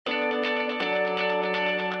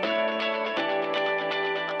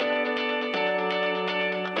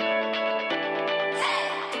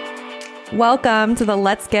Welcome to the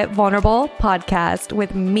Let's Get Vulnerable podcast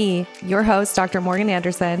with me, your host, Dr. Morgan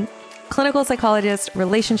Anderson, clinical psychologist,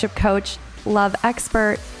 relationship coach, love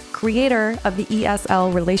expert, creator of the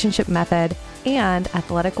ESL relationship method, and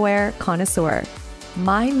athletic wear connoisseur.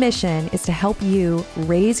 My mission is to help you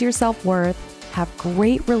raise your self-worth, have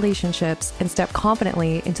great relationships, and step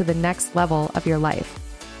confidently into the next level of your life.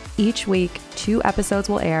 Each week, 2 episodes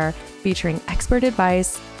will air featuring expert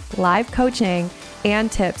advice, live coaching,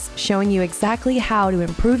 and tips showing you exactly how to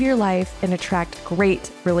improve your life and attract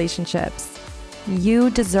great relationships.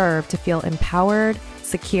 You deserve to feel empowered,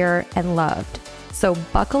 secure, and loved. So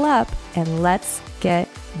buckle up and let's get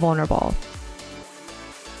vulnerable.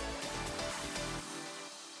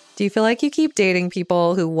 Do you feel like you keep dating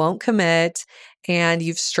people who won't commit and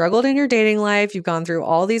you've struggled in your dating life? You've gone through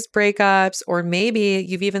all these breakups, or maybe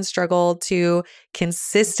you've even struggled to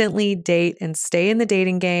consistently date and stay in the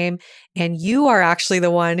dating game, and you are actually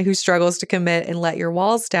the one who struggles to commit and let your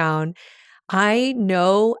walls down. I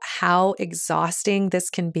know how exhausting this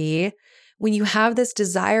can be when you have this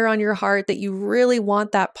desire on your heart that you really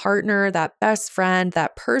want that partner, that best friend,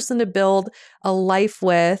 that person to build a life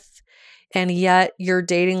with. And yet your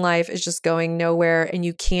dating life is just going nowhere and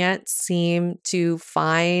you can't seem to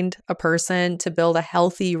find a person to build a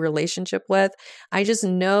healthy relationship with. I just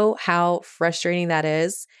know how frustrating that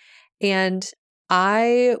is. And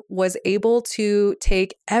I was able to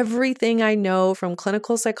take everything I know from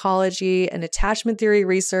clinical psychology and attachment theory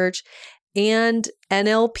research and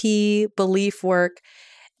NLP belief work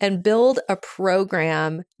and build a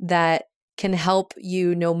program that can help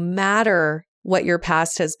you no matter what your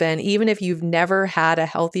past has been, even if you've never had a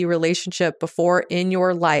healthy relationship before in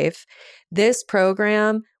your life. This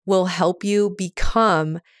program will help you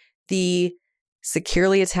become the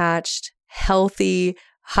securely attached, healthy,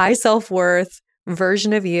 high self-worth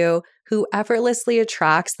version of you who effortlessly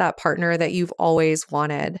attracts that partner that you've always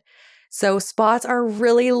wanted. So spots are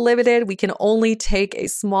really limited. We can only take a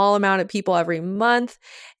small amount of people every month.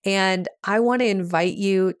 And I want to invite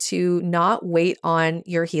you to not wait on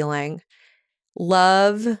your healing.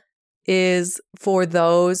 Love is for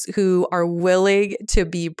those who are willing to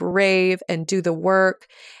be brave and do the work.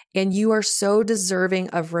 And you are so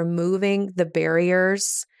deserving of removing the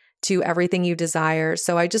barriers to everything you desire.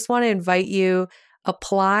 So I just want to invite you,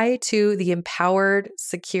 apply to the Empowered,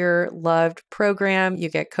 Secure, Loved program. You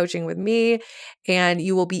get coaching with me, and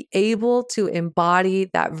you will be able to embody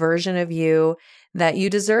that version of you that you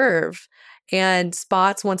deserve. And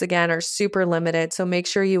spots, once again, are super limited. So make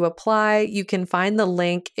sure you apply. You can find the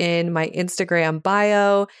link in my Instagram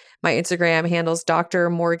bio. My Instagram handles Dr.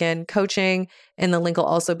 Morgan Coaching, and the link will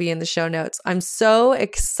also be in the show notes. I'm so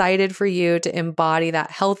excited for you to embody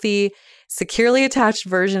that healthy, securely attached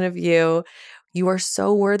version of you. You are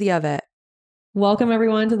so worthy of it. Welcome,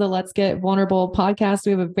 everyone, to the Let's Get Vulnerable podcast.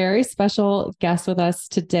 We have a very special guest with us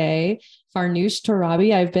today, Farnoosh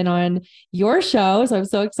Torabi. I've been on your show, so I'm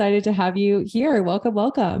so excited to have you here. Welcome,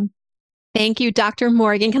 welcome. Thank you, Dr.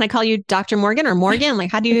 Morgan. Can I call you Dr. Morgan or Morgan? Like,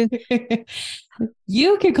 how do you?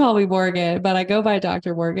 You can call me Morgan, but I go by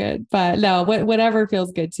Dr. Morgan. But no, whatever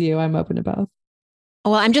feels good to you. I'm open to both.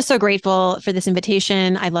 Well, I'm just so grateful for this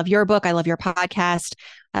invitation. I love your book. I love your podcast.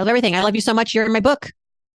 I love everything. I love you so much. You're in my book.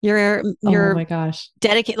 You're oh my gosh,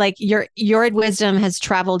 dedicated. Like your wisdom has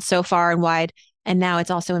traveled so far and wide, and now it's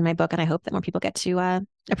also in my book. And I hope that more people get to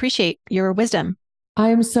appreciate your wisdom.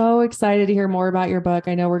 I'm so excited to hear more about your book.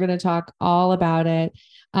 I know we're going to talk all about it.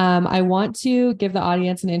 I want to give the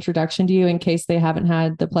audience an introduction to you in case they haven't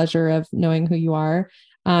had the pleasure of knowing who you are.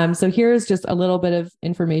 So here's just a little bit of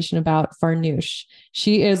information about Farnoosh.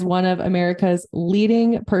 She is one of America's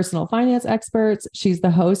leading personal finance experts. She's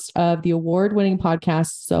the host of the award-winning podcast,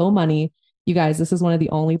 So Money. You guys, this is one of the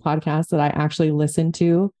only podcasts that I actually listen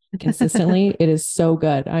to consistently. It is so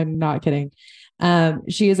good. I'm not kidding.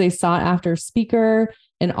 She is a sought-after speaker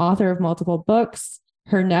and author of multiple books.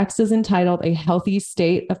 Her next is entitled A Healthy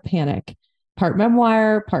State of Panic, part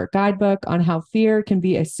memoir, part guidebook on how fear can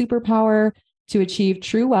be a superpower to achieve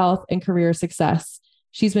true wealth and career success.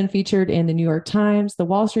 She's been featured in the New York Times, the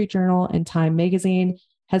Wall Street Journal, and Time Magazine,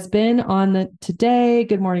 has been on the Today,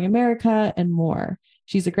 Good Morning America, and more.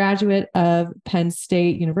 She's a graduate of Penn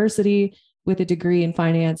State University with a degree in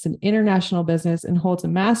finance and international business and holds a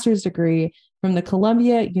master's degree from the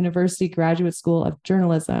Columbia University Graduate School of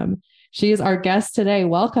Journalism. She is our guest today.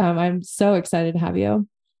 Welcome. I'm so excited to have you.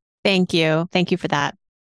 Thank you. Thank you for that.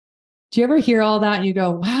 Do you ever hear all that and you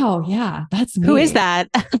go, wow, yeah, that's me? Who is that?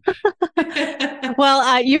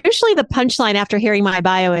 Well, usually the punchline after hearing my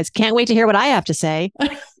bio is, can't wait to hear what I have to say.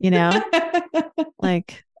 You know,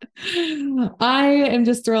 like, I am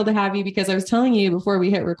just thrilled to have you because I was telling you before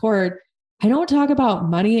we hit record, I don't talk about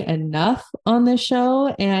money enough on this show.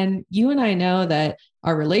 And you and I know that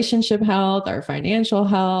our relationship health, our financial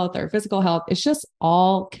health, our physical health, it's just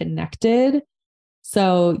all connected.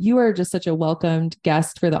 So you are just such a welcomed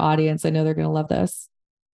guest for the audience. I know they're going to love this.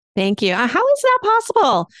 Thank you. How is that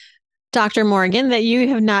possible, Dr. Morgan, that you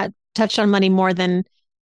have not touched on money more than,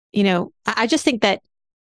 I just think that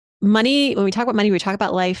money, when we talk about money, we talk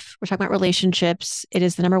about life, we're talking about relationships. It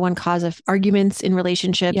is the number one cause of arguments in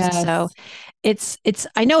relationships. Yes. So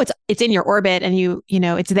I know it's in your orbit and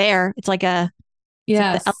it's there. It's like the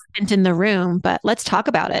elephant in the room, but let's talk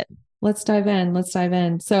about it. Let's dive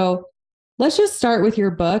in. So let's just start with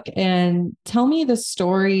your book and tell me the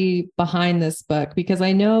story behind this book, because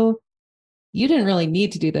I know you didn't really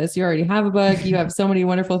need to do this. You already have a book. You have so many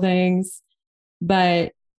wonderful things,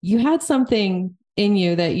 but you had something in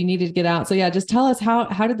you that you needed to get out. So yeah, just tell us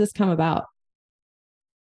how did this come about?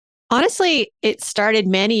 Honestly, it started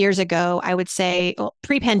many years ago. I would say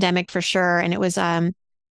pre-pandemic for sure. And it was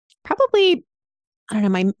probably, I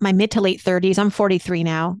don't know, my mid to late 30s. I'm 43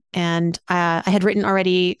 now. And I had written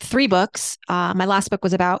already 3 books. My last book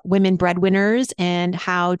was about women breadwinners and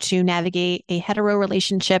how to navigate a hetero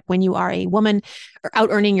relationship when you are a woman or out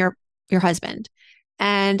earning your husband.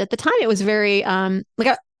 And at the time it was very,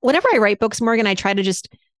 whenever I write books, Morgan, I try to just,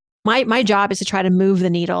 my job is to try to move the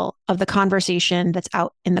needle of the conversation that's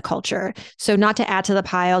out in the culture. So not to add to the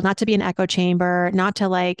pile, not to be an echo chamber, not to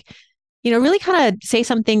really kind of say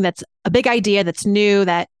something that's a big idea that's new,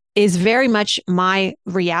 that is very much my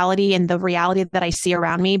reality and the reality that I see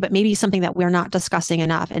around me, but maybe something that we're not discussing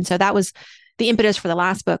enough. And so that was the impetus for the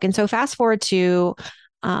last book. And so fast forward to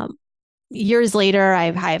years later, I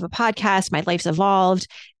have a podcast, my life's evolved,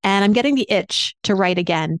 and I'm getting the itch to write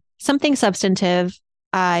again, something substantive.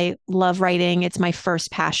 I love writing. It's my first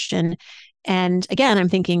passion. And again, I'm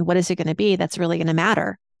thinking, what is it going to be that's really going to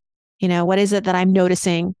matter? What is it that I'm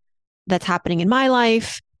noticing that's happening in my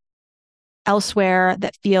life, elsewhere,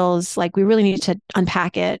 that feels like we really need to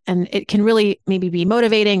unpack it, and it can really maybe be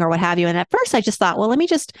motivating or what have you. And at first I just thought, well, let me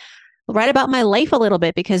just write about my life a little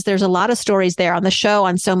bit, because there's a lot of stories there. On the show,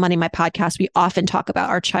 on So Money, my podcast, we often talk about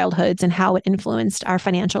our childhoods and how it influenced our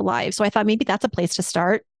financial lives. So I thought maybe that's a place to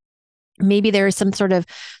start. Maybe there is some sort of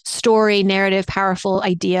story, narrative, powerful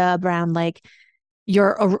idea around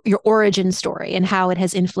your origin story and how it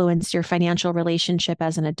has influenced your financial relationship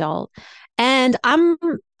as an adult. And I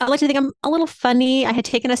like to think I'm a little funny. I had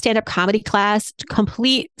taken a stand-up comedy class,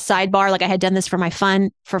 complete sidebar. I had done this for my fun,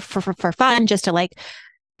 for fun, just to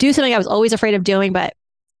do something I was always afraid of doing, but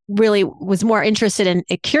really was more interested in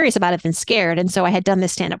curious about it than scared. And so I had done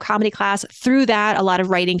this stand-up comedy class. Through that, a lot of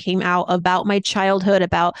writing came out about my childhood,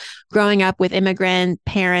 about growing up with immigrant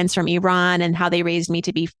parents from Iran and how they raised me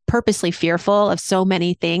to be purposely fearful of so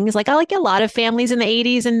many things. Like a lot of families in the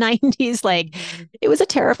 80s and 90s, it was a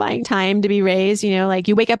terrifying time to be raised.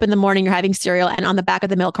 You wake up in the morning, you're having cereal, and on the back of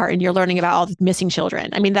the milk carton, you're learning about all the missing children.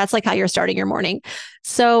 I mean, that's how you're starting your morning.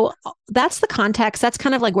 So that's the context. That's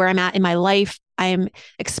kind of where I'm at in my life. I'm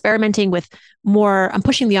experimenting with more, I'm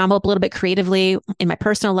pushing the envelope a little bit creatively in my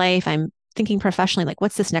personal life. I'm thinking professionally,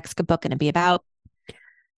 what's this next book going to be about?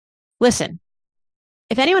 Listen,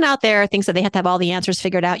 if anyone out there thinks that they have to have all the answers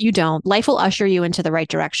figured out, you don't. Life will usher you into the right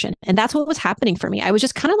direction. And that's what was happening for me. I was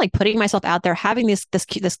just kind of putting myself out there, having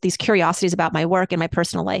these curiosities about my work and my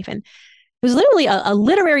personal life. And it was literally a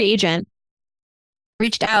literary agent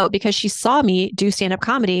reached out because she saw me do stand-up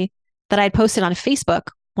comedy that I had posted on Facebook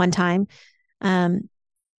one time.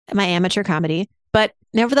 My amateur comedy, but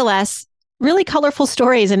nevertheless, really colorful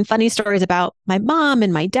stories and funny stories about my mom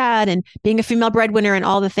and my dad and being a female breadwinner and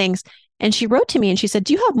all the things. And she wrote to me and she said,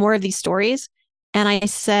 "Do you have more of these stories?" And I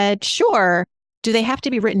said, "Sure. Do they have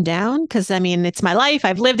to be written down? Because it's my life.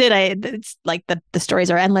 I've lived it. It's the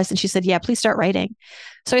stories are endless." And she said, "Yeah, please start writing."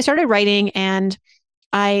 So I started writing, and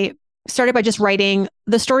I started by just writing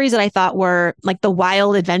the stories that I thought were the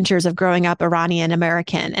wild adventures of growing up Iranian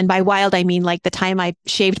American. And by wild, I mean the time I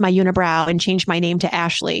shaved my unibrow and changed my name to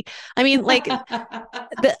Ashley.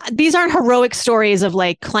 These aren't heroic stories of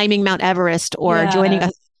climbing Mount Everest or joining a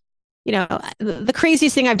the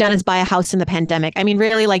craziest thing I've done is buy a house in the pandemic.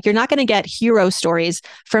 Really, you're not going to get hero stories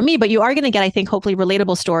from me, but you are going to get, I think, hopefully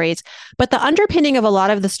relatable stories. But the underpinning of a lot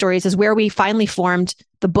of the stories is where we finally formed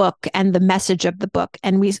the book and the message of the book.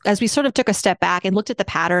 And as we sort of took a step back and looked at the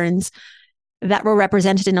patterns that were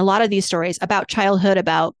represented in a lot of these stories about childhood,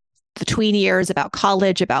 about the tween years, about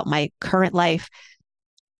college, about my current life,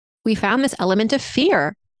 we found this element of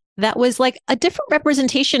fear that was a different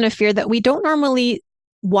representation of fear that we don't normally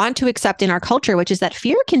want to accept in our culture, which is that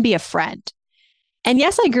fear can be a friend. And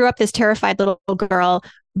yes, I grew up this terrified little girl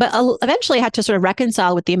but eventually I had to sort of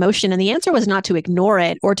reconcile with the emotion. And the answer was not to ignore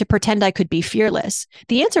it or to pretend I could be fearless.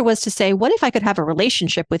 The answer was to say, what if I could have a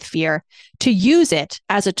relationship with fear, to use it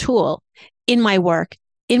as a tool in my work,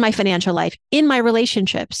 in my financial life, in my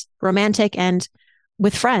relationships, romantic and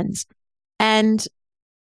with friends. And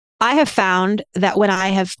I have found that when I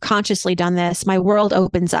have consciously done this, my world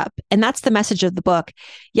opens up. And that's the message of the book.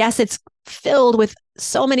 Yes, it's filled with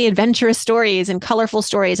so many adventurous stories and colorful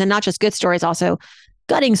stories, and not just good stories, also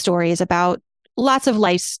gutting stories about lots of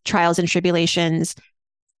life's trials and tribulations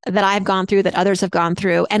that I've gone through, that others have gone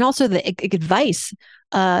through, and also the advice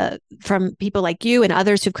from people like you and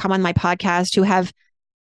others who've come on my podcast who have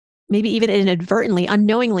maybe even inadvertently,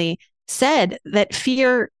 unknowingly said that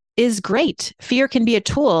fear is great. Fear can be a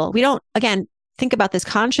tool. We don't, again, think about this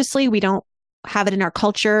consciously. We don't have it in our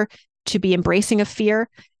culture to be embracing of fear.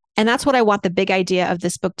 And that's what I want the big idea of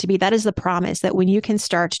this book to be. That is the promise, that when you can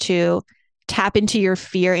start to tap into your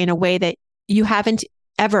fear in a way that you haven't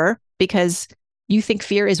ever, because you think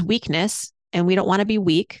fear is weakness and we don't want to be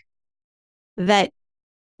weak, that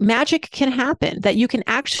magic can happen, that you can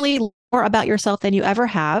actually learn more about yourself than you ever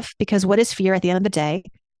have. Because what is fear at the end of the day?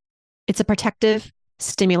 It's a protective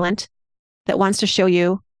stimulant that wants to show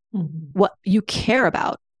you what you care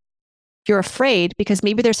about. You're afraid because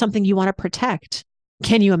maybe there's something you want to protect.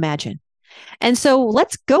 Can you imagine? And so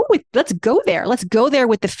let's go there. Let's go there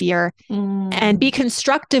with the fear and be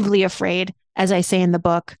constructively afraid, as I say in the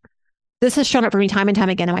book. This has shown up for me time and time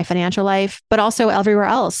again in my financial life, but also everywhere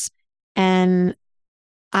else. And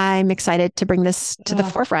I'm excited to bring this to the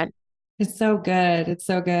forefront. It's so good. It's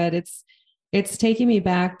so good. It's taking me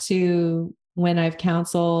back to when I've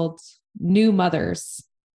counseled new mothers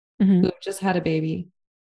who have just had a baby,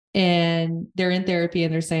 and they're in therapy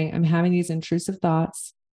and they're saying, I'm having these intrusive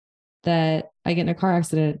thoughts that I get in a car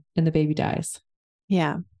accident and the baby dies.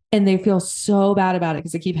 Yeah. And they feel so bad about it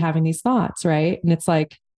because they keep having these thoughts. Right. And it's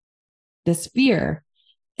like this fear.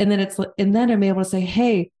 And then I'm able to say,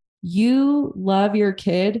 hey, you love your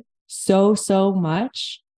kid so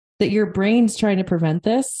much that your brain's trying to prevent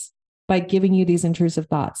this by giving you these intrusive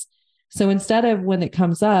thoughts. So instead of, when it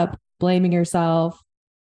comes up, blaming yourself,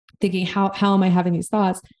 thinking, how am I having these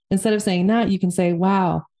thoughts? Instead of saying that, you can say,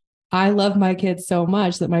 wow, I love my kids so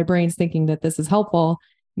much that my brain's thinking that this is helpful.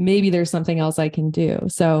 Maybe there's something else I can do.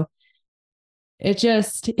 So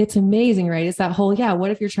it's amazing, right? It's that whole,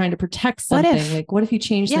 what if you're trying to protect something? What if you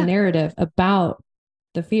change the narrative about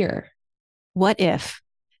the fear? What if?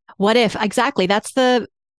 Exactly. That's the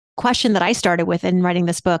question that I started with in writing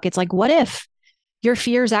this book. It's like, what if your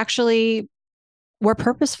fears actually were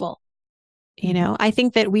purposeful? You know, I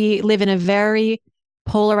think that we live in a very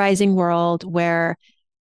polarizing world where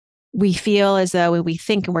we feel as though we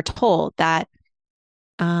think and we're told that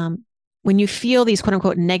when you feel these quote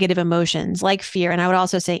unquote negative emotions like fear, and I would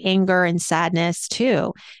also say anger and sadness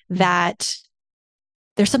too, that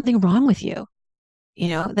there's something wrong with you, you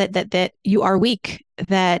know, that you are weak.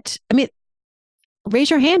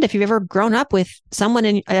 Raise your hand if you've ever grown up with someone,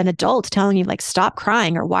 an adult, telling you like, stop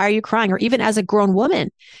crying, or why are you crying? Or even as a grown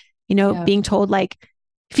woman, you know, being told, like,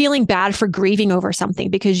 feeling bad for grieving over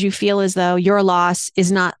something because you feel as though your loss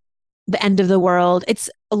is not the end of the world. It's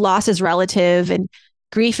a loss is relative and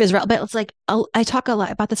grief is real. But it's like, I talk a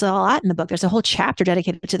lot about this a lot in the book. There's a whole chapter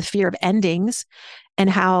dedicated to the fear of endings and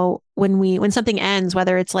how when something ends,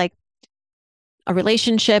 whether it's like a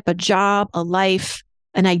relationship, a job, a life,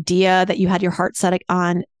 an idea that you had your heart set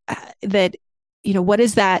on, that, you know, what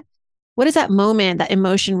is that moment, that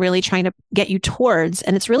emotion really trying to get you towards?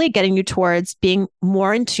 And it's really getting you towards being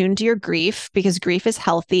more in tune to your grief, because grief is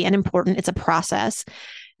healthy and important. It's a process,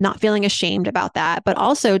 not feeling ashamed about that, but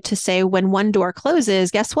also to say, when one door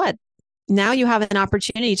closes, guess what? Now you have an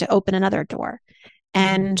opportunity to open another door.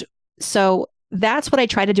 And so that's what I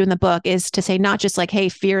try to do in the book, is to say, not just like, hey,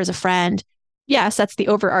 fear is a friend. Yes, that's the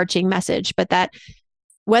overarching message, but that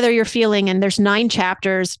whether you're feeling, and there's 9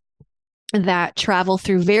 chapters that travel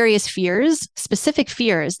through various fears, specific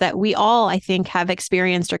fears that we all, I think, have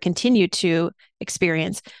experienced or continue to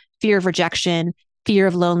experience: fear of rejection, fear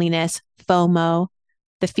of loneliness, FOMO,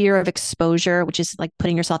 the fear of exposure, which is like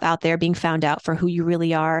putting yourself out there, being found out for who you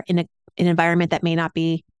really are in an environment that may not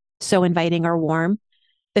be so inviting or warm.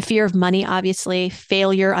 The fear of money, obviously,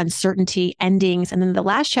 failure, uncertainty, endings. And then the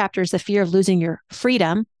last chapter is the fear of losing your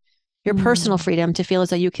freedom, your personal freedom, to feel as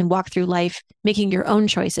though you can walk through life making your own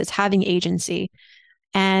choices, having agency.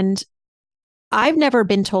 And I've never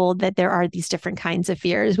been told that there are these different kinds of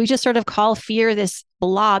fears. We just sort of call fear this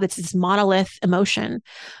blob. It's this monolith emotion.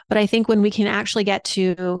 But I think when we can actually get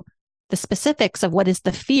to the specifics of what is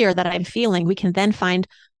the fear that I'm feeling, we can then find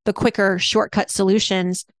the quicker shortcut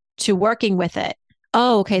solutions to working with it.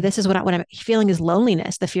 oh, okay, this is what I'm feeling is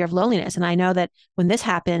loneliness, the fear of loneliness. And I know that when this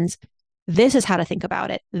happens, this is how to think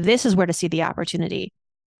about it. This is where to see the opportunity.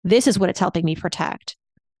 This is what it's helping me protect.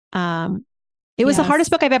 It was the hardest Yes.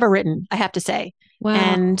 book I've ever written, I have to say. Wow.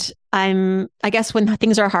 And I guess when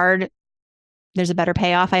things are hard, there's a better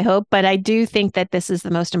payoff, I hope. But I do think that this is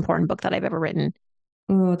the most important book that I've ever written.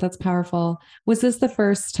 Oh, that's powerful. Was this the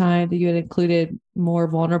first time that you had included more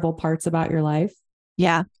vulnerable parts about your life?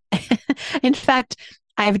 Yeah. In fact,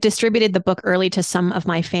 I've distributed the book early to some of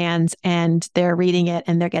my fans and they're reading it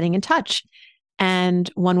and they're getting in touch. And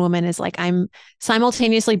one woman is like, I'm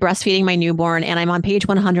simultaneously breastfeeding my newborn and I'm on page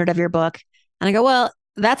 100 of your book. And I go, well,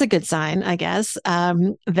 that's a good sign, I guess,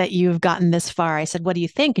 that you've gotten this far. I said, what do you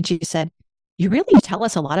think? And she said, you really tell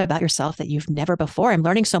us a lot about yourself that you've never before. I'm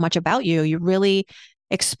learning so much about you. You really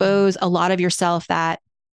expose a lot of yourself that,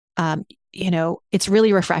 it's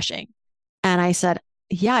really refreshing. And I said,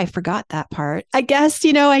 yeah, I forgot that part. I guess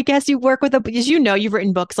you work with as you've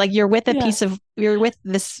written books, like you're with you're with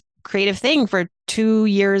this creative thing for 2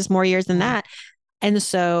 years, more years than that. And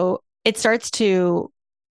so it starts to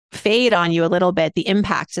fade on you a little bit, the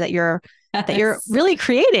impact that you're really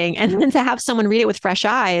creating. And then to have someone read it with fresh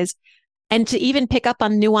eyes and to even pick up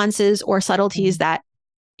on nuances or subtleties that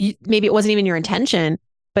maybe it wasn't even your intention,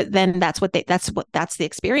 but then that's the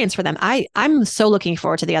experience for them. I'm so looking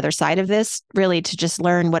forward to the other side of this, really, to just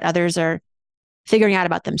learn what others are figuring out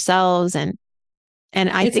about themselves. And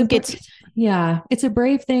I think it's a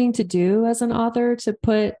brave thing to do as an author, to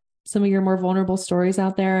put some of your more vulnerable stories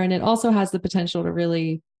out there. And it also has the potential to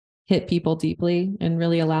really hit people deeply and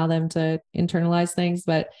really allow them to internalize things.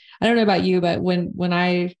 But I don't know about you, but when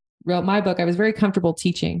I wrote my book, I was very comfortable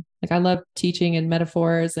teaching. Like I love teaching and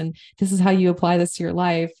metaphors, and this is how you apply this to your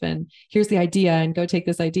life. And here's the idea, and go take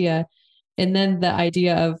this idea. And then the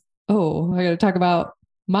idea of, oh, I got to talk about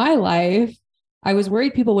my life. I was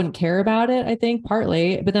worried people wouldn't care about it, I think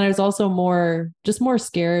partly, but then I was also more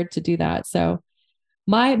scared to do that. So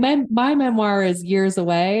my memoir is years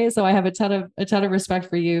away. So I have a ton of respect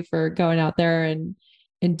for you for going out there and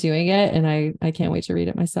doing it. And I can't wait to read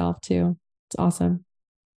it myself too. It's awesome.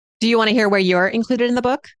 Do you want to hear where you're included in the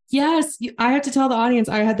book? Yes. I have to tell the audience,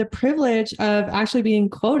 I had the privilege of actually being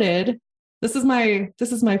quoted. This is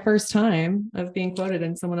my first time of being quoted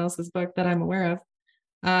in someone else's book that I'm aware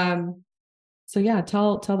of. So yeah,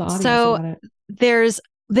 tell the audience about it.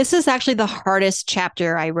 This is actually the hardest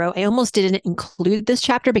chapter I wrote. I almost didn't include this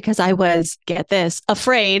chapter because I was, get this,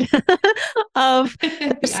 afraid of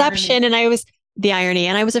the perception and the irony.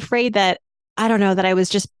 And I was afraid that, I don't know, that I was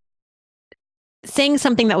just saying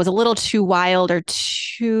something that was a little too wild or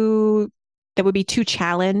that would be too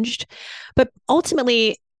challenged. But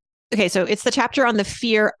ultimately, okay, so it's the chapter on the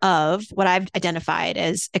fear of what I've identified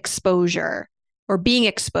as exposure or being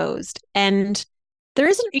exposed. And you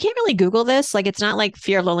can't really Google this. Like, it's not like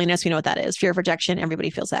fear of loneliness. We know what that is. Fear of rejection. Everybody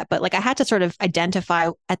feels that. But like, I had to sort of identify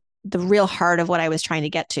at the real heart of what I was trying to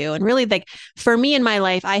get to. And really, like, for me in my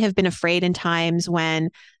life, I have been afraid in times when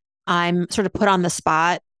I'm sort of put on the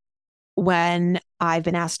spot, when I've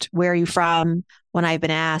been asked, where are you from? When I've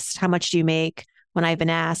been asked, how much do you make? When I've been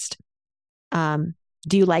asked, do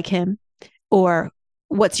you like him? Or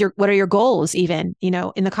what are your goals? Even,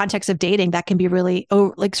 in the context of dating, that can be really,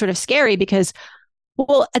 sort of scary because,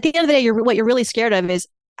 well, at the end of the day, what you're really scared of is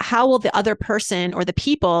how will the other person or the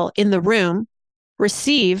people in the room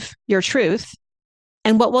receive your truth?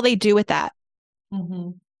 And what will they do with that?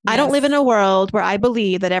 Mm-hmm. Yes. I don't live in a world where I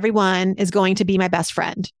believe that everyone is going to be my best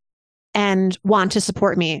friend and want to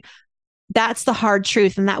support me. That's the hard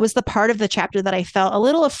truth. And that was the part of the chapter that I felt a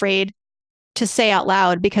little afraid to say out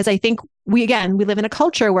loud, because I think we live in a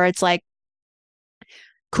culture where it's like,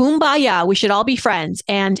 kumbaya, we should all be friends.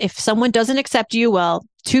 And if someone doesn't accept you, well,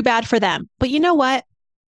 too bad for them. But you know what?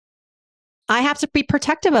 I have to be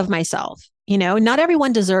protective of myself. Not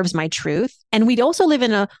everyone deserves my truth. And we also live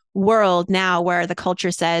in a world now where the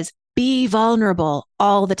culture says, be vulnerable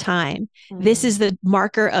all the time. Mm-hmm. This is the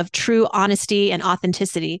marker of true honesty and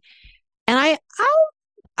authenticity. And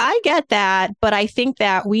I get that, but I think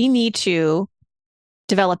that we need to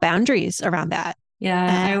develop boundaries around that.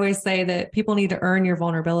 Yeah. I always say that people need to earn your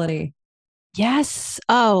vulnerability. Yes.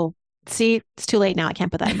 Oh, see, it's too late now. I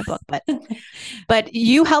can't put that in the book, but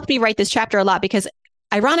you helped me write this chapter a lot because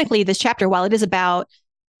ironically, this chapter, while it is I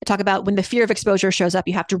talk about when the fear of exposure shows up,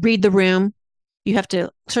 you have to read the room. You have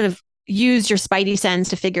to sort of use your spidey sense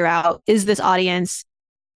to figure out, is this audience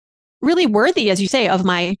really worthy, as you say, of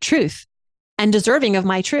my truth and deserving of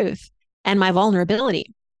my truth and my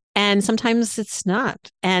vulnerability? And sometimes it's not.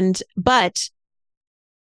 But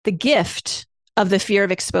the gift of the fear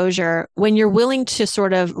of exposure when you're willing to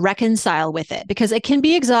sort of reconcile with it, because it can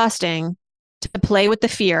be exhausting to play with the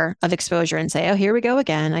fear of exposure and say, oh, here we go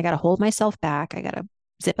again. I got to hold myself back. I got to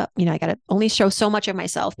zip up, I got to only show so much of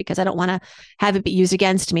myself because I don't want to have it be used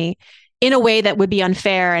against me in a way that would be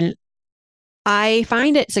unfair. And I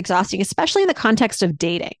find it's exhausting, especially in the context of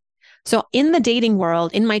dating. So in the dating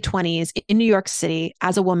world, in my 20s, in New York City,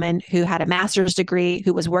 as a woman who had a master's degree,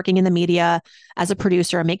 who was working in the media as a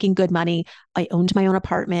producer, making good money, I owned my own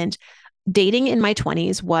apartment. Dating in my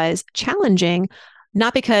 20s was challenging,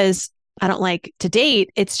 not because I don't like to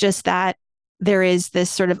date. It's just that there is this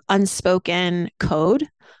sort of unspoken code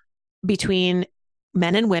between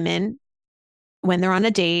men and women when they're on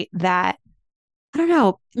a date that, I don't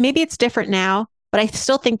know, maybe it's different now, but I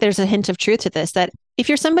still think there's a hint of truth to this, that if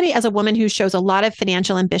you're somebody as a woman who shows a lot of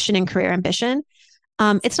financial ambition and career ambition,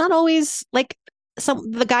 it's not always like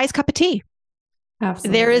the guy's cup of tea.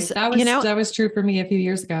 Absolutely. There is, that was true for me a few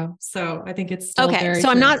years ago. So I think it's still okay. very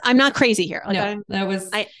So true. I'm not crazy here. Like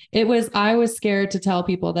I was scared to tell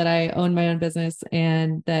people that I owned my own business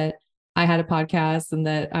and that I had a podcast and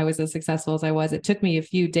that I was as successful as I was. It took me a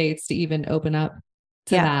few dates to even open up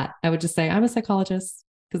to that. I would just say I'm a psychologist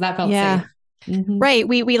because that felt safe. Mm-hmm. Right.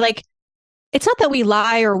 We like, it's not that we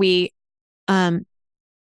lie or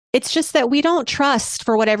it's just that we don't trust,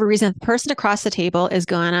 for whatever reason, the person across the table is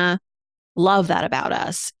gonna love that about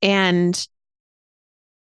us. And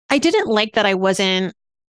I didn't like that I wasn't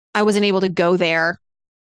able to go there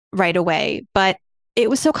right away, but it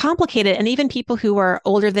was so complicated. And even people who were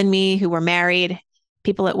older than me, who were married,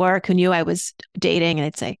 people at work who knew I was dating, and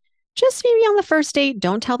I'd say, just maybe on the first date,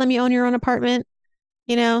 don't tell them you own your own apartment,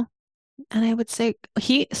 And I would say,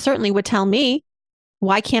 he certainly would tell me,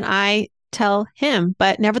 why can't I tell him?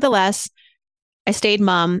 But nevertheless, I stayed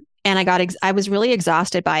mum, and I was really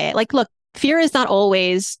exhausted by it. Like, look, fear is not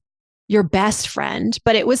always your best friend,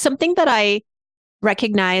 but it was something that I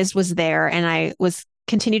recognized was there, and I was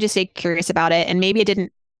continued to stay curious about it. And maybe it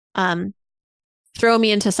didn't throw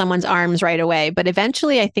me into someone's arms right away, but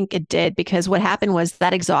eventually I think it did, because what happened was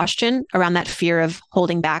that exhaustion around that fear of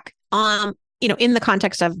holding back, in the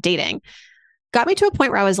context of dating, got me to a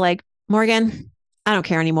point where I was like, Morgan, I don't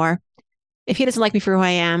care anymore. If he doesn't like me for who I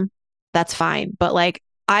am, that's fine. But like,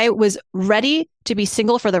 I was ready to be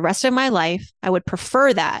single for the rest of my life. I would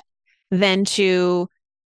prefer that than to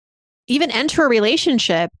even enter a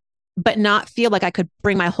relationship, but not feel like I could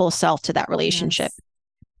bring my whole self to that relationship. Yes.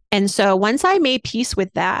 And so once I made peace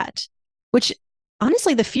with that, which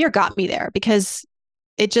honestly, the fear got me there, because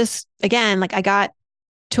it just, again, like I got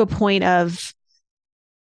to a point of,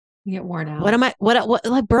 you get worn out. What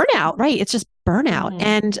like burnout, right? It's just burnout.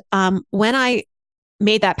 Mm-hmm. And when I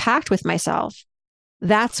made that pact with myself,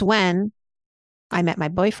 that's when I met my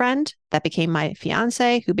boyfriend that became my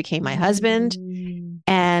fiance, who became my husband.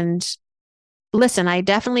 And listen, I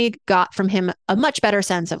definitely got from him a much better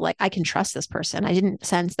sense of like, I can trust this person. I didn't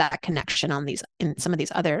sense that connection in some of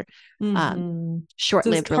these other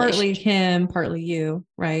short-lived relationships. Partly him, partly you,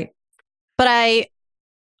 right? But I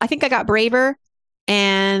think I got braver,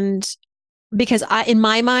 and because in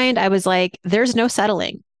my mind, I was like, there's no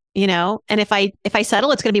settling, and if I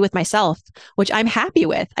settle, it's going to be with myself, which I'm happy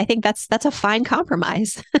with. I think that's a fine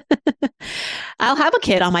compromise. I'll have a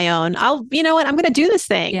kid on my own. I'm going to do this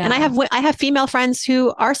thing. Yeah. And I have female friends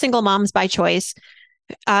who are single moms by choice.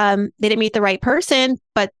 They didn't meet the right person,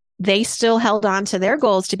 but they still held on to their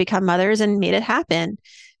goals to become mothers and made it happen.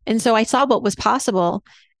 And so I saw what was possible,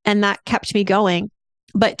 and that kept me going.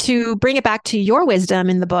 But to bring it back to your wisdom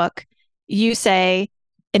in the book, you say,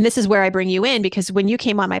 and this is where I bring you in, because when you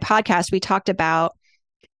came on my podcast, we talked about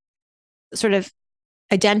sort of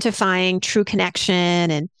identifying true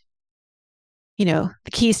connection and, the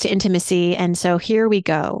keys to intimacy. And so here we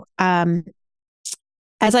go. As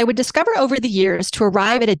I would discover over the years, to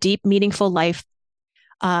arrive at a deep, meaningful life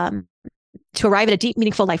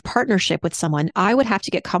partnership with someone, I would have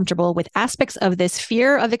to get comfortable with aspects of this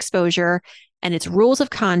fear of exposure and its rules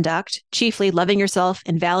of conduct, chiefly loving yourself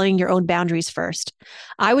and valuing your own boundaries first.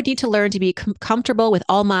 I would need to learn to be comfortable with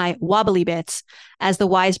all my wobbly bits, as the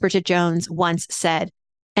wise Bridget Jones once said.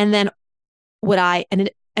 And then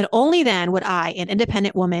and only then would I, an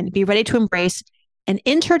independent woman, be ready to embrace an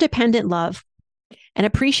interdependent love and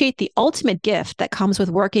appreciate the ultimate gift that comes with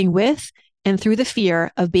working with and through the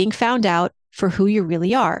fear of being found out for who you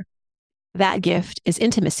really are. That gift is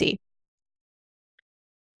intimacy.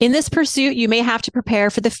 In this pursuit, you may have to prepare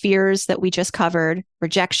for the fears that we just covered,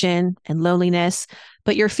 rejection and loneliness,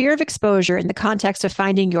 but your fear of exposure in the context of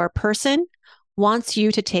finding your person wants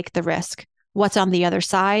you to take the risk. What's on the other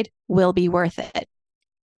side will be worth it.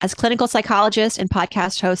 As clinical psychologist and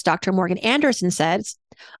podcast host Dr. Morgan Anderson says,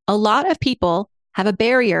 a lot of people have a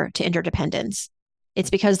barrier to interdependence. It's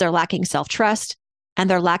because they're lacking self-trust and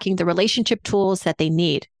they're lacking the relationship tools that they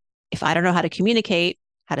need. If I don't know how to communicate,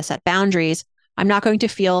 how to set boundaries, I'm not going to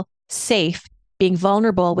feel safe being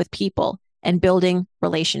vulnerable with people and building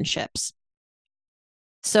relationships.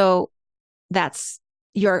 So that's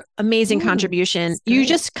your amazing contribution. You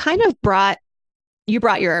just kind of brought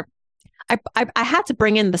your, I had to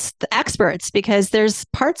bring in the experts, because there's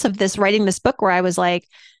parts of this writing this book where I was like,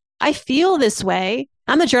 I feel this way.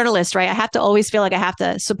 I'm the journalist, right? I have to always feel like I have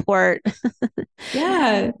to support which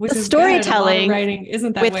the is storytelling. Writing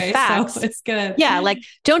isn't that with way, facts. so it's good. Yeah, like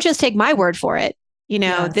don't just take my word for it.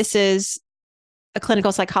 Yes. This is a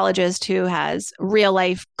clinical psychologist who has real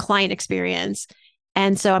life client experience.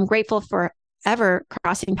 And so I'm grateful for ever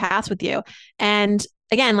crossing paths with you. And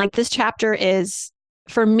again, like this chapter is,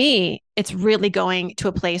 for me, it's really going to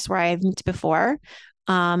a place where I've been before.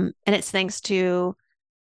 And it's thanks to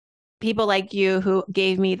people like you who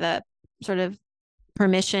gave me the sort of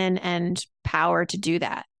permission and power to do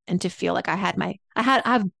that and to feel like I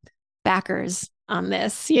have backers on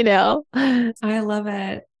this, I love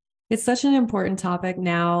it. It's such an important topic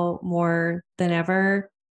now more than ever,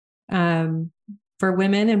 for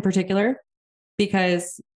women in particular,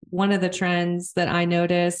 because one of the trends that I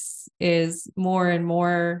notice is more and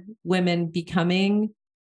more women becoming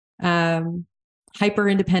hyper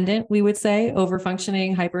independent, we would say, over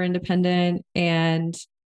functioning, hyper independent, and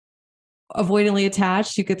avoidantly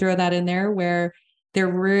attached. You could throw that in there, where there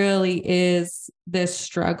really is this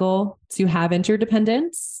struggle to have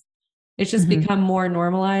interdependence. It's just become more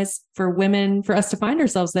normalized for women, for us to find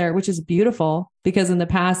ourselves there, which is beautiful, because in the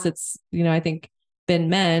past it's, I think been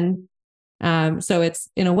men. So it's,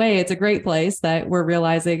 in a way, it's a great place that we're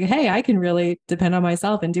realizing, hey, I can really depend on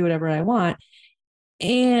myself and do whatever I want.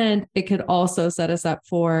 And it could also set us up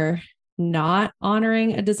for not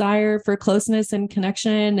honoring a desire for closeness and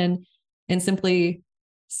connection, and simply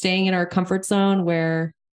staying in our comfort zone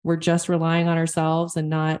where we're just relying on ourselves and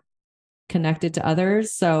not connected to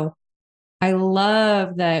others. So I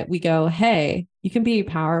love that we go, hey, you can be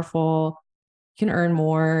powerful, you can earn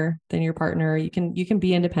more than your partner, you can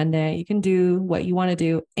be independent, you can do what you want to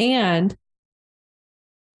do, and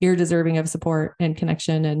you're deserving of support and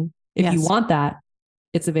connection. And if you want that,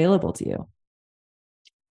 it's available to you.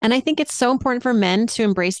 And I think it's so important for men to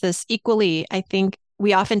embrace this equally. I think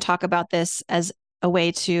we often talk about this as a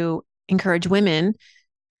way to encourage women,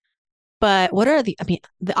 but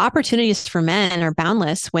the opportunities for men are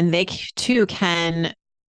boundless when they too can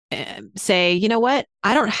say, you know what,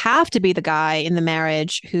 I don't have to be the guy in the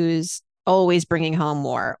marriage who's always bringing home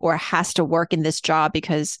more or has to work in this job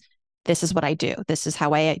because this is what I do. This is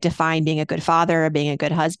how I define being a good father, being a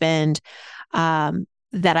good husband,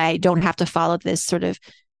 that I don't have to follow this sort of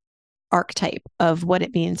archetype of what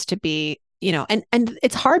it means to be, and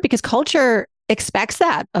it's hard because culture expects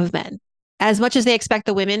that of men as much as they expect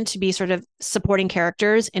the women to be sort of supporting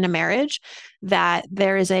characters in a marriage, that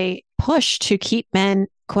there is a push to keep men,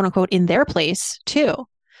 quote unquote, in their place too.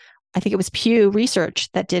 I think it was Pew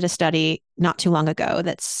Research that did a study not too long ago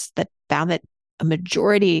that found that a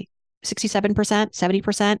majority, 67%,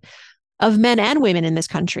 70% of men and women in this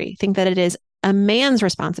country think that it is a man's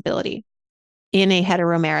responsibility in a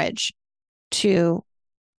hetero marriage to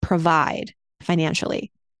provide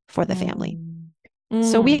financially for the family.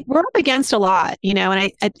 So we're up against a lot,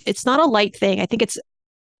 and it's not a light thing. I think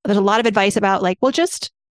there's a lot of advice about like, well,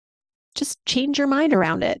 just change your mind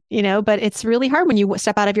around it, but it's really hard when you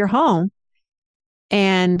step out of your home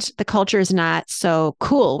and the culture is not so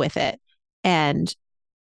cool with it and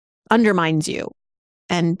undermines you.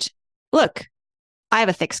 And look, I have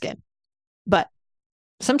a thick skin, but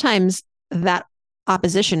sometimes that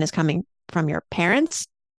opposition is coming from your parents,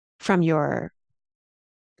 from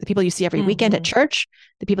the people you see every weekend at church,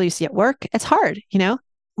 the people you see at work. It's hard,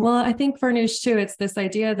 Well, I think, Farnoosh, too, it's this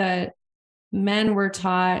idea that men were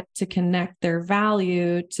taught to connect their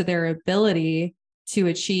value to their ability to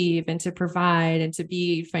achieve and to provide and to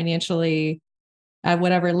be financially at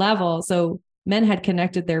whatever level. So men had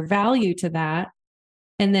connected their value to that.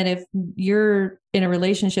 And then if you're in a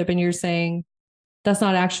relationship and you're saying, that's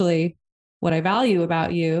not actually what I value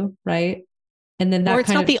about you, right? And then that it's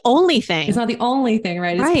not the only thing. It's not the only thing,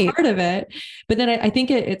 right? It's part of it. But then I think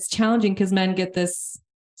it's challenging because men get this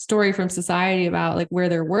story from society about like where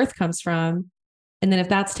their worth comes from. And then if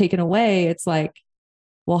that's taken away, it's like,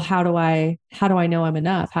 well, how do I know I'm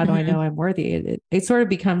enough? How do I know I'm worthy? It sort of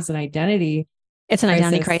becomes an identity. It's an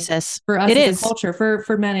identity crisis for us as a culture,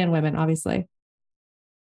 for men and women, obviously.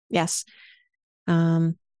 Yes.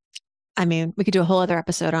 I mean, we could do a whole other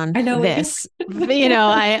episode on I know this.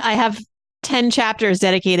 I have 10 chapters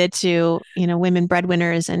dedicated to, women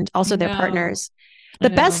breadwinners and also their partners. The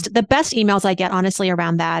best emails I get, honestly,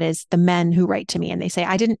 around that is the men who write to me and they say,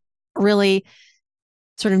 I didn't really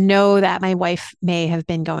sort of know that my wife may have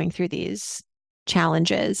been going through these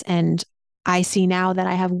challenges. And I see now that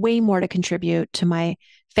I have way more to contribute to my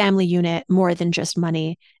family unit, more than just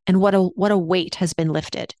money. And what a weight has been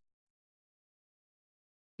lifted.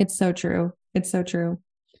 It's so true. It's so true.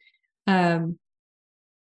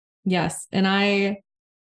 Yes. And I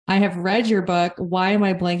have read your book. Why am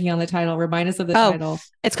I blanking on the title? Remind us of the title.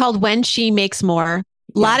 It's called When She Makes More.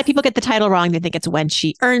 A lot of people get the title wrong. They think it's When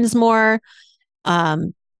She Earns More.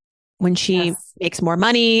 When she makes more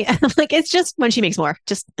money. Like, it's just when she makes more.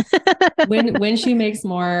 Just when she makes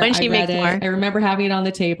more. When she makes more. I remember having it on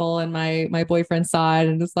the table and my boyfriend saw it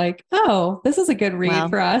and was like, oh, this is a good read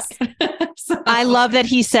for us. I love that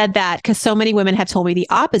he said that, because so many women have told me the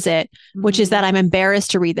opposite, which is that I'm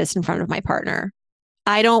embarrassed to read this in front of my partner.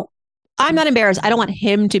 I'm not embarrassed. I don't want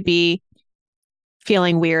him to be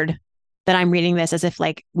feeling weird that I'm reading this as if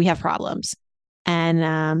like we have problems.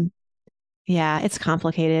 And it's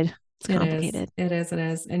complicated. It's complicated. It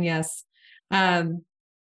is. And yes,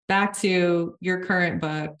 back to your current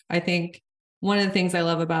book. I think one of the things I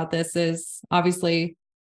love about this is obviously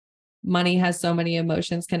money has so many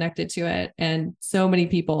emotions connected to it. And so many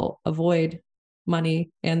people avoid money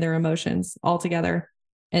and their emotions altogether.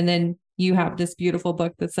 And then you have this beautiful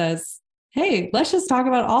book that says, hey, let's just talk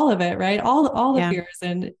about all of it, right? All the fears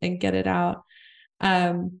and get it out.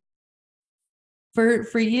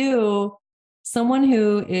 For you, someone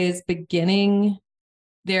who is beginning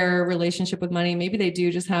their relationship with money, maybe they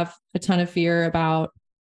do just have a ton of fear about,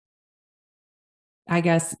 I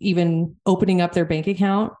guess, even opening up their bank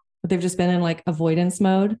account, but they've just been in like avoidance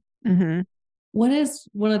mode. Mm-hmm. What is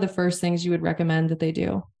one of the first things you would recommend that they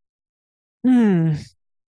do?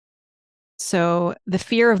 So the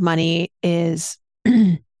fear of money is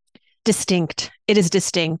distinct. It is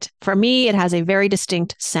distinct. For me, it has a very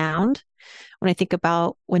distinct sound. When I think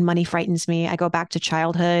about when money frightens me, I go back to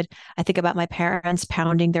childhood. I think about my parents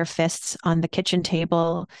pounding their fists on the kitchen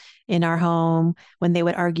table in our home when they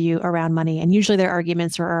would argue around money. And usually their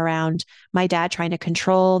arguments were around my dad trying to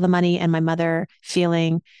control the money and my mother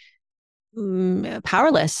feeling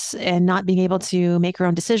powerless and not being able to make her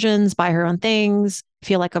own decisions, buy her own things,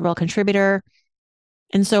 feel like a real contributor.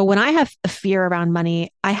 And so when I have a fear around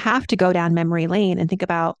money, I have to go down memory lane and think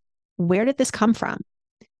about, where did this come from?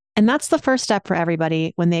 And that's the first step for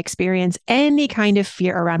everybody when they experience any kind of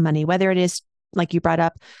fear around money, whether it is, like you brought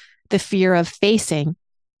up, the fear of facing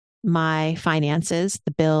my finances,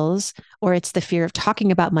 the bills, or it's the fear of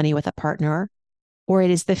talking about money with a partner, or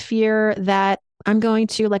it is the fear that I'm going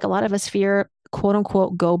to, like a lot of us fear, quote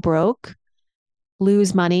unquote, go broke,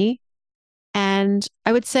 lose money. And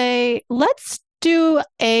I would say, let's do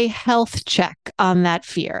a health check on that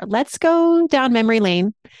fear. Let's go down memory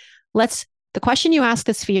lane. The question you ask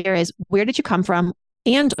this fear is, where did you come from,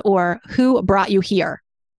 and or who brought you here?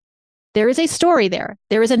 There is a story there.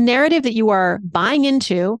 There is a narrative that you are buying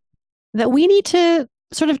into that we need to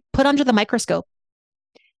sort of put under the microscope.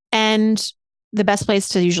 And the best place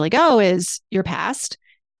to usually go is your past.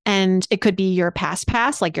 And it could be your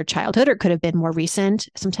past, like your childhood, or it could have been more recent.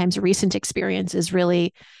 Sometimes a recent experience is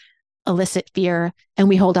really elicit fear. And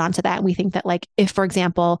we hold on to that. And we think that, like, if, for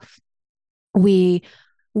example, we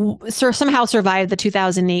somehow survived the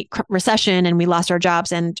 2008 recession and we lost our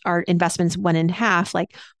jobs and our investments went in half,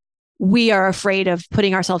 like, we are afraid of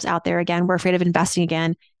putting ourselves out there again. We're afraid of investing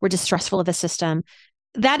again. We're distrustful of the system.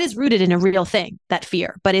 That is rooted in a real thing, that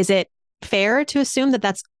fear. But is it fair to assume that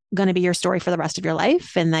that's going to be your story for the rest of your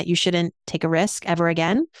life and that you shouldn't take a risk ever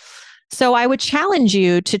again? So I would challenge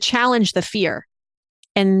you to challenge the fear.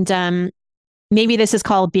 And maybe this is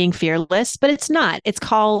called being fearless, but it's not. It's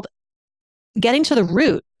called getting to the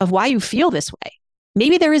root of why you feel this way.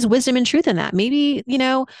 Maybe there is wisdom and truth in that. Maybe,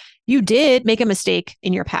 you did make a mistake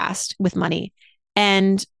in your past with money,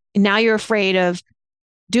 and now you're afraid of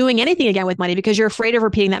doing anything again with money because you're afraid of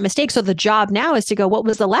repeating that mistake. So the job now is to go, what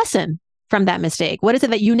was the lesson from that mistake? What is it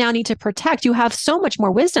that you now need to protect? You have so much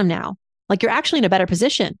more wisdom now. Like, you're actually in a better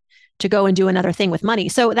position to go and do another thing with money.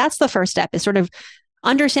 So that's the first step, is sort of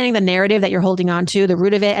understanding the narrative that you're holding on to, the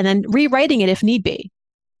root of it, and then rewriting it if need be,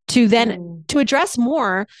 to then to address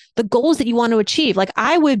more the goals that you want to achieve. Like,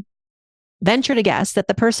 I would venture to guess that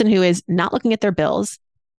the person who is not looking at their bills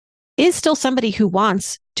is still somebody who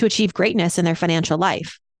wants to achieve greatness in their financial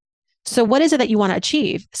life. So what is it that you want to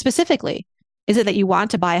achieve specifically? Is it that you want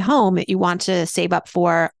to buy a home, that you want to save up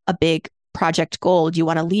for a big project goal? Do you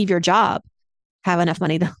want to leave your job? have enough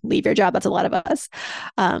money to leave your job. That's a lot of us.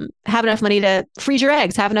 Have enough money to freeze your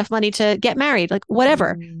eggs, have enough money to get married, like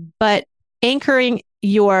whatever. But anchoring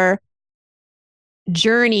your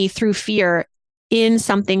journey through fear in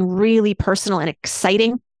something really personal and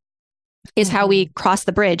exciting is how we cross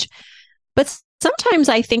the bridge. But sometimes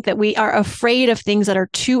I think that we are afraid of things that are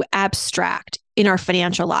too abstract in our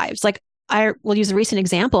financial lives. Like I will use a recent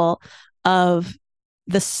example of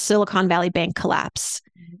the Silicon Valley Bank collapse,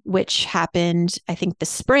 which happened, I think, this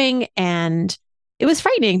spring. And it was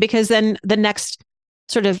frightening because then the next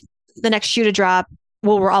shoe to drop,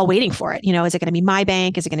 well, we're all waiting for it. Is it going to be my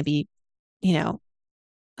bank? Is it going to be, is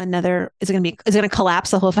it going to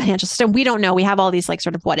collapse the whole financial system? We don't know. We have all these like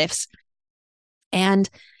sort of what ifs. And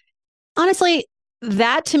honestly,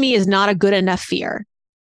 that to me is not a good enough fear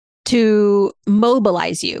to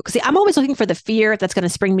mobilize you. Because I'm always looking for the fear that's going to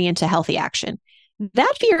spring me into healthy action.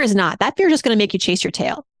 That fear is not. That fear is just going to make you chase your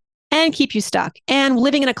tail and keep you stuck and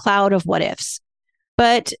living in a cloud of what ifs.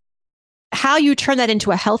 But how you turn that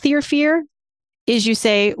into a healthier fear is you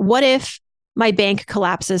say, what if my bank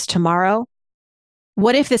collapses tomorrow?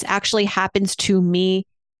 What if this actually happens to me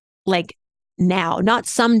like now, not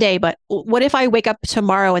someday, but what if I wake up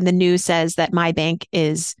tomorrow and the news says that my bank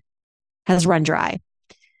has run dry?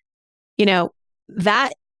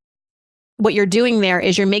 That what you're doing there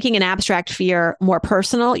is you're making an abstract fear more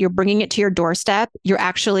personal. You're bringing it to your doorstep. You're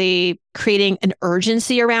actually creating an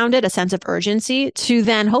urgency around it, a sense of urgency to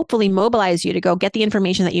then hopefully mobilize you to go get the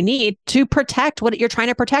information that you need to protect what you're trying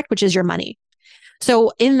to protect, which is your money.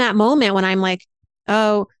 So in that moment when I'm like,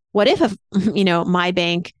 oh, what if my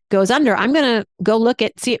bank goes under? I'm going to go look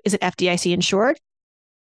at, see, is it FDIC insured?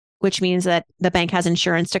 Which means that the bank has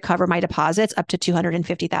insurance to cover my deposits up to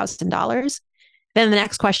 $250,000. Then the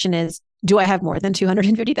next question is, do I have more than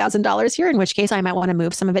 $250,000 here? In which case I might want to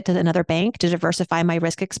move some of it to another bank to diversify my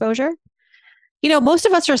risk exposure. Most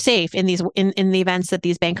of us are safe in the events that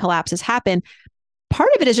these bank collapses happen.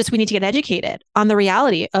 Part of it is just we need to get educated on the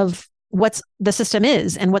reality of what the system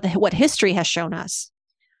is and what history has shown us.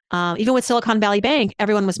 Even with Silicon Valley Bank,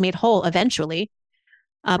 everyone was made whole eventually,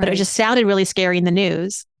 but it just sounded really scary in the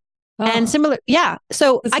news. Oh. And similar, yeah.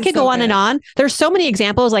 So I could go on and on. There's so many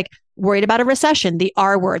examples, like worried about a recession, the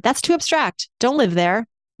R word. That's too abstract. Don't live there.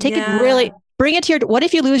 Take it really, bring it to what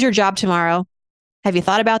if you lose your job tomorrow? Have you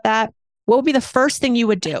thought about that? What would be the first thing you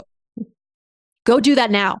would do? Go do that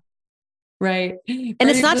now. Right. And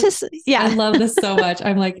it's not just, yeah. I love this so much.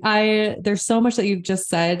 I'm like, there's so much that you've just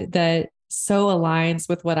said that so aligns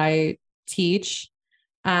with what I teach.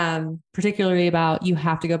 Particularly about you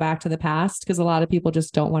have to go back to the past, because a lot of people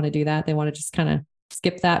just don't want to do that. They want to just kind of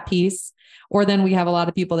skip that piece. Or then we have a lot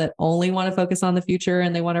of people that only want to focus on the future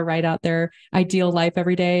and they want to write out their ideal life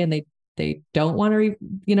every day. And they don't want to,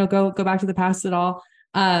 go back to the past at all.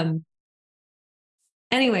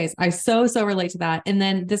 Anyways, I so relate to that. And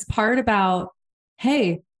then this part about,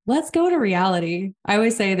 hey, let's go to reality. I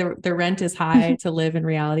always say the rent is high to live in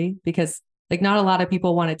reality, because like not a lot of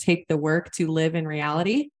people want to take the work to live in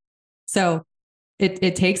reality. So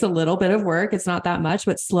it takes a little bit of work. It's not that much,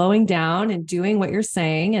 but slowing down and doing what you're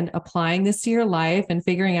saying and applying this to your life and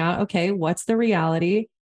figuring out, okay, what's the reality?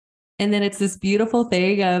 And then it's this beautiful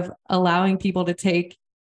thing of allowing people to take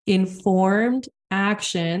informed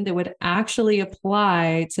action that would actually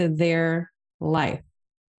apply to their life.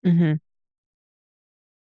 Mm-hmm.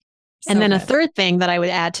 And then a third thing that I would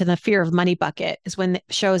add to the fear of money bucket is when it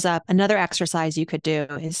shows up, another exercise you could do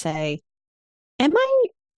is say, am I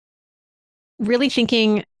really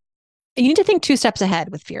thinking? You need to think 2 steps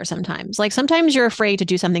ahead with fear sometimes. Like sometimes you're afraid to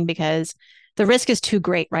do something because the risk is too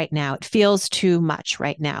great right now. It feels too much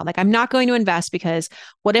right now. Like I'm not going to invest because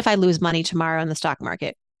what if I lose money tomorrow in the stock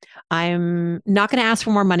market? I'm not going to ask for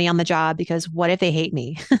more money on the job because what if they hate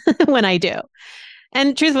me when I do?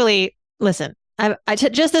 And truthfully, listen,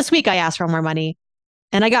 just this week, I asked for more money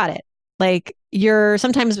and I got it. Like you're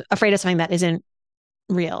sometimes afraid of something that isn't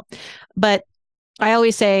real. But I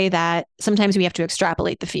always say that sometimes we have to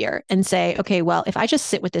extrapolate the fear and say, okay, well, if I just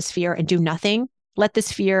sit with this fear and do nothing, let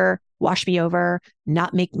this fear wash me over,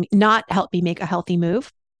 not help me make a healthy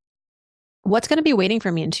move, what's going to be waiting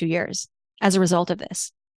for me in 2 years as a result of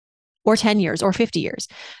this, or 10 years or 50 years?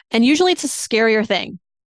 And usually it's a scarier thing.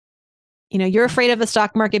 You're afraid of the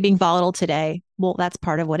stock market being volatile today. Well, that's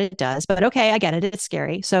part of what it does. But okay, I get it. It's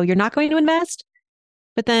scary. So you're not going to invest.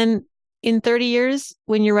 But then in 30 years,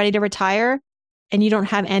 when you're ready to retire and you don't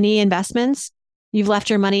have any investments, you've left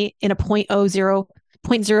your money in a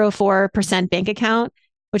 0.04% bank account,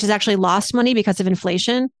 which has actually lost money because of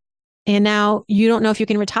inflation. And now you don't know if you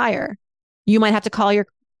can retire. You might have to call your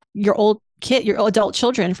old adult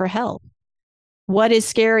children for help. What is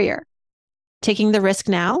scarier? taking the risk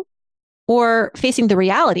now or facing the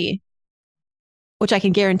reality, which I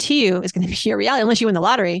can guarantee you is going to be your reality unless you win the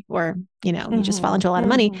lottery or, you know, you just fall into a lot of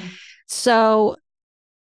money. So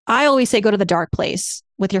I always say, go to the dark place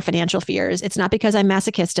with your financial fears. It's not because I'm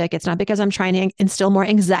masochistic. It's not because I'm trying to instill more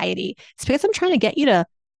anxiety. It's because I'm trying to get you to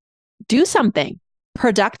do something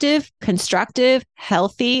productive, constructive,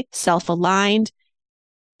 healthy, self-aligned,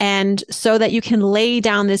 and so that you can lay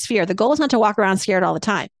down this fear. The goal is not to walk around scared all the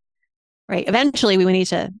time, right? Eventually we need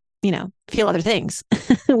to, you know, feel other things.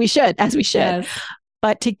 We should. Yes.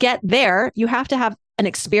 But to get there, you have to have an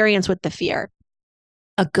experience with the fear,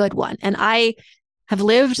 a good one. And I have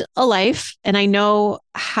lived a life and I know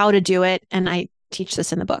how to do it. And I teach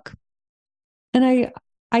this in the book. And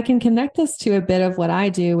I can connect this to a bit of what I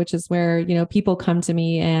do, which is where, you know, people come to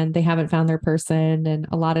me and they haven't found their person. And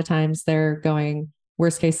a lot of times they're going,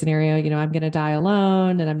 worst case scenario, you know, I'm going to die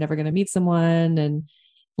alone and I'm never going to meet someone and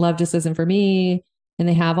love just isn't for me. And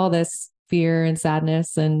they have all this fear and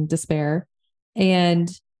sadness and despair. And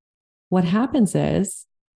what happens is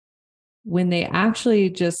when they actually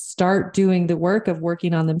just start doing the work of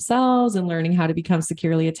working on themselves and learning how to become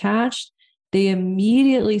securely attached, they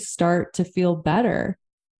immediately start to feel better.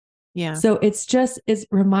 Yeah. So it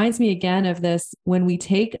reminds me again of this, when we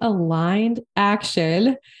take aligned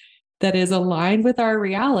action that is aligned with our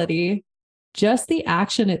reality, just the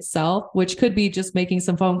action itself, which could be just making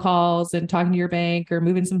some phone calls and talking to your bank or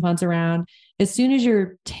moving some funds around. As soon as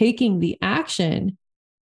you're taking the action,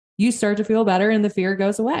 you start to feel better and the fear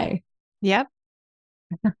goes away. Yep.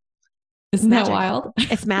 Isn't that wild?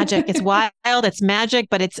 It's magic. It's wild. It's magic,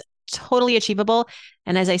 but it's totally achievable.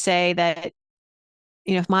 And as I say that,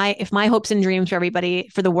 you know, if my hopes and dreams for everybody,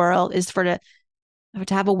 for the world, is to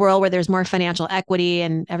have a world where there's more financial equity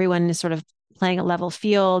and everyone is sort of playing a level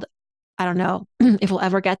field. I don't know if we'll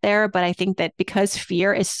ever get there, but I think that because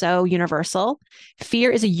fear is so universal,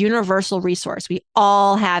 fear is a universal resource. We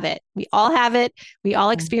all have it. We all have it. We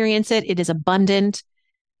all experience it. It is abundant.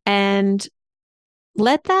 And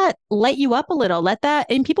let that light you up a little.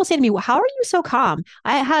 And people say to me, well, how are you so calm?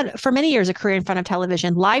 I had for many years a career in front of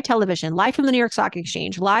television, live from the New York Stock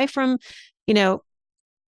Exchange, live from, you know,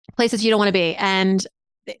 places you don't want to be. And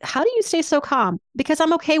how do you stay so calm? Because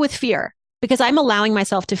I'm okay with fear, because I'm allowing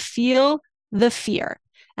myself to feel the fear.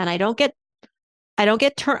 And I don't get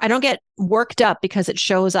worked up because it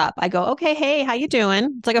shows up. I go, okay, hey, how you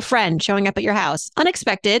doing? It's like a friend showing up at your house.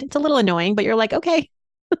 Unexpected. It's a little annoying, but you're like, okay,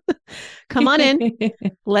 come on in.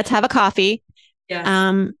 Let's have a coffee.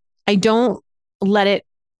 Yeah. I don't let it,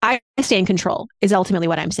 I stay in control is ultimately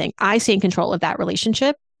what I'm saying. I stay in control of that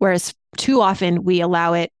relationship. Whereas too often we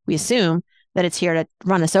assume that it's here to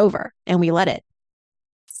run us over and we let it.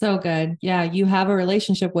 So good. Yeah. You have a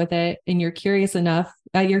relationship with it and you're curious enough.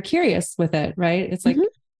 You're curious with it, right? It's like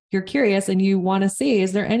you're curious and you want to see,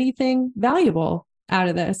 is there anything valuable out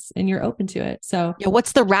of this? And you're open to it. So yeah,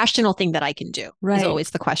 what's the rational thing that I can do? Right. Is always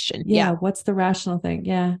the question. Yeah. What's the rational thing?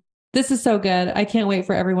 Yeah. This is so good. I can't wait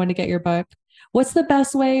for everyone to get your book. What's the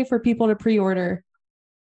best way for people to pre-order?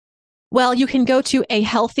 Well, you can go to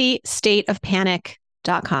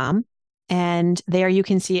ahealthystateofpanic.com. And there you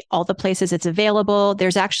can see all the places it's available.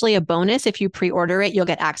 There's actually a bonus. If you pre-order it, you'll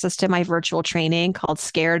get access to my virtual training called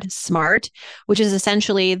Scared Smart, which is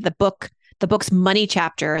essentially the book's money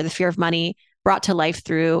chapter, the fear of money, brought to life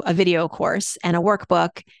through a video course and a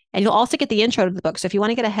workbook. And you'll also get the intro to the book. So if you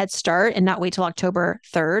want to get a head start and not wait till October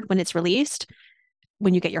 3rd when it's released,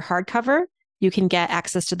 when you get your hardcover, you can get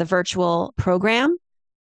access to the virtual program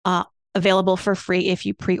available for free if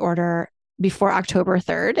you pre-order before October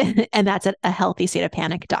 3rd. And that's at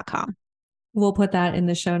ahealthystateofpanic.com. We'll put that in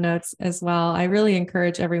the show notes as well. I really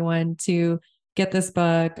encourage everyone to get this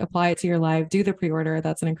book, apply it to your life, do the pre-order.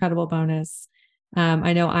 That's an incredible bonus.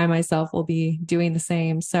 I know I myself will be doing the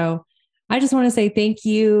same. So I just want to say thank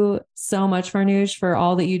you so much, Farnoosh, for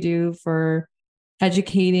all that you do for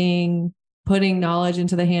educating, putting knowledge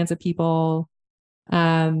into the hands of people.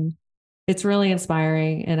 It's really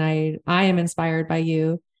inspiring, and I am inspired by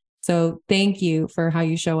you. So thank you for how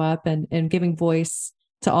you show up and giving voice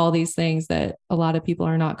to all these things that a lot of people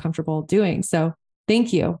are not comfortable doing. So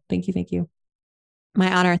thank you. Thank you. Thank you.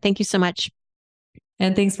 My honor. Thank you so much.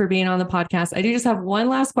 And thanks for being on the podcast. I do just have one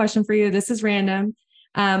last question for you. This is random,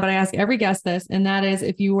 but I ask every guest this, and that is,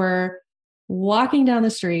 if you were walking down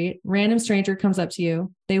the street, random stranger comes up to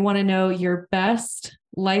you, they want to know your best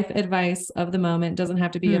life advice of the moment. Doesn't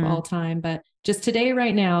have to be of all time, but just today,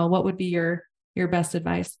 right now, what would be your best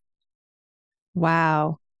advice?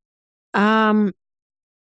 Wow. I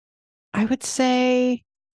would say,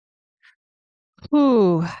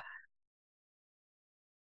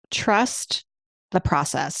 trust the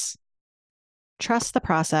process. trust the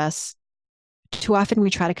process. Too often we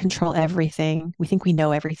try to control everything. We think we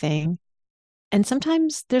know everything. And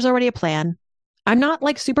sometimes there's already a plan. I'm not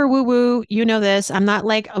like super woo woo. You know this. I'm not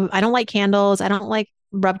like, I don't like candles. I don't like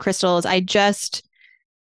rub crystals. I've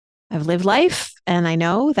lived life, and I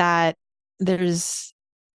know that there's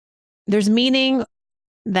meaning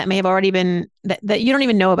that may have already been that you don't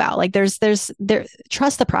even know about. Like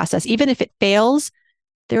trust the process. Even if it fails,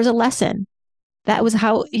 there's a lesson. That was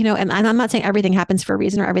how, and I'm not saying everything happens for a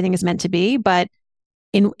reason or everything is meant to be, but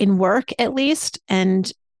in work at least,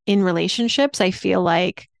 and in relationships, I feel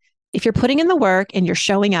like if you're putting in the work and you're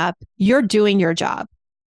showing up, you're doing your job.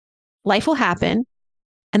 Life will happen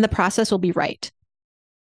and the process will be right.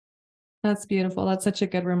 That's beautiful. That's such a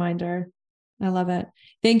good reminder. I love it.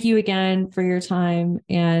 Thank you again for your time.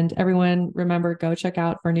 And everyone, remember, go check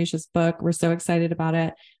out Farnoosh's book. We're so excited about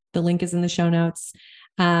it. The link is in the show notes.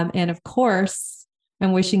 And of course,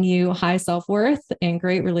 I'm wishing you high self-worth and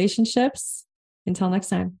great relationships. Until next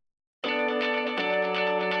time.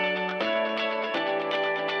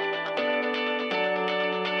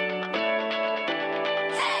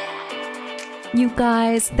 You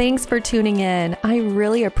guys, thanks for tuning in. I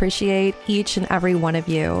really appreciate each and every one of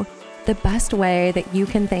you. The best way that you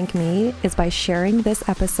can thank me is by sharing this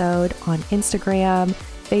episode on Instagram,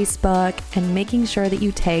 Facebook, and making sure that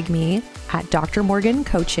you tag me at Dr. Morgan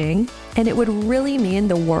Coaching. And it would really mean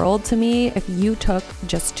the world to me if you took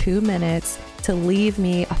just 2 minutes to leave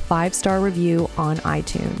me a 5-star review on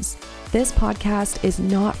iTunes. This podcast is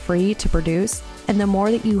not free to produce, and the more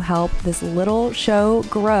that you help this little show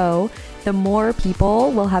grow, the more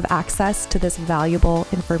people will have access to this valuable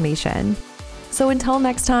information. So until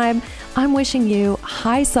next time, I'm wishing you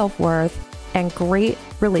high self-worth and great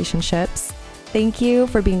relationships. Thank you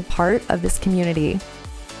for being part of this community.